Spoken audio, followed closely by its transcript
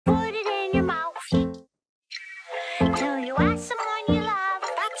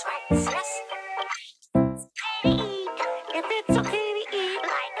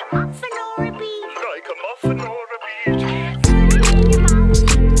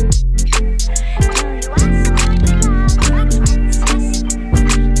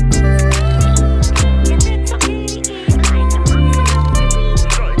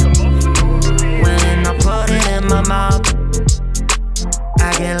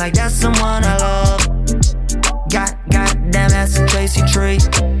like that's someone I love. Goddamn, that's a Tracy treat.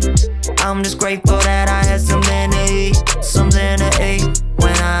 I'm just grateful that I had something to eat, something to eat.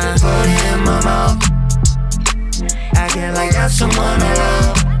 When I put it in my mouth, acting like that's someone I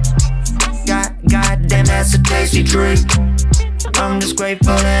love. Goddamn, that's a tasty treat. I'm just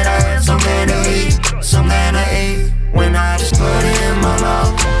grateful that I had something to eat, something to eat. When I just put it in my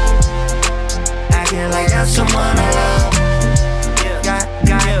mouth, acting like that's someone I love.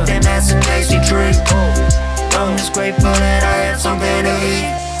 Goddamn, that's a tasty treat. I'm just grateful that I had something to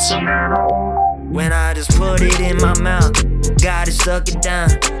eat, something to eat. When I just put it in my mouth, gotta suck it down,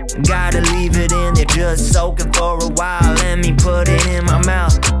 gotta leave it in there just soaking for a while. Let me put it in my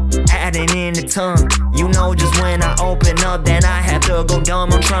mouth, add it in the tongue. You know just when I open up, then I have to go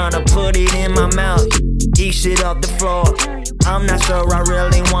dumb. I'm trying to put it in my mouth, eat shit off the floor. I'm not sure I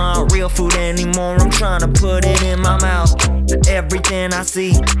really want real food anymore. I'm trying to put it in my mouth. Everything I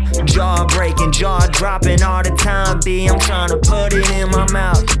see, jaw breaking, jaw dropping all the time. I'm trying to put it in my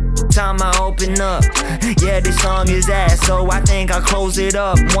mouth. Time I open up, yeah, this song is ass, so I think I'll close it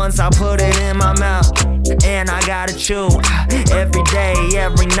up once I put it in my mouth. And I gotta chew every day,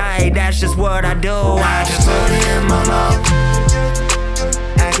 every night, that's just what I do. I just put it in my mouth,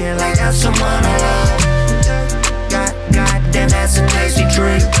 acting like that's someone I love. Goddamn, that's a tasty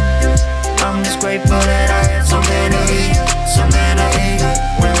treat. I'm just grateful that I had something to eat, something to eat.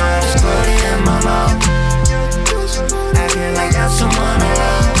 When I just put it in my mouth, acting like that's someone I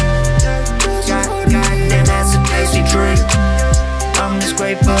love. Goddamn, that's a tasty treat. I'm just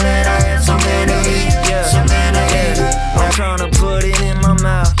grateful that I had something to eat, something to eat. I'm trying to put it in my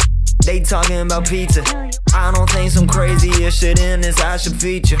mouth. They talking about pizza, I don't think some crazy shit in this I should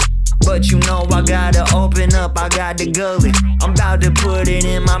feature. But you know I gotta open up, I got the gullet. I'm about to put it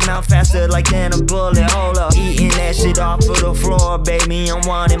in my mouth faster like than a bullet. Hold up, eating that shit off of the floor, baby, I'm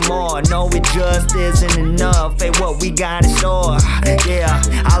wanting more. No, it just isn't enough, hey, what we got in store. Yeah,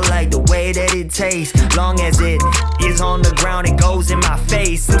 I like the way that it tastes. Long as it is on the ground, it goes in my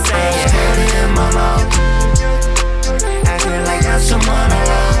face. I'm saying, put it in my mouth, acting like that's someone I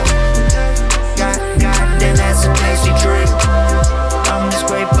love.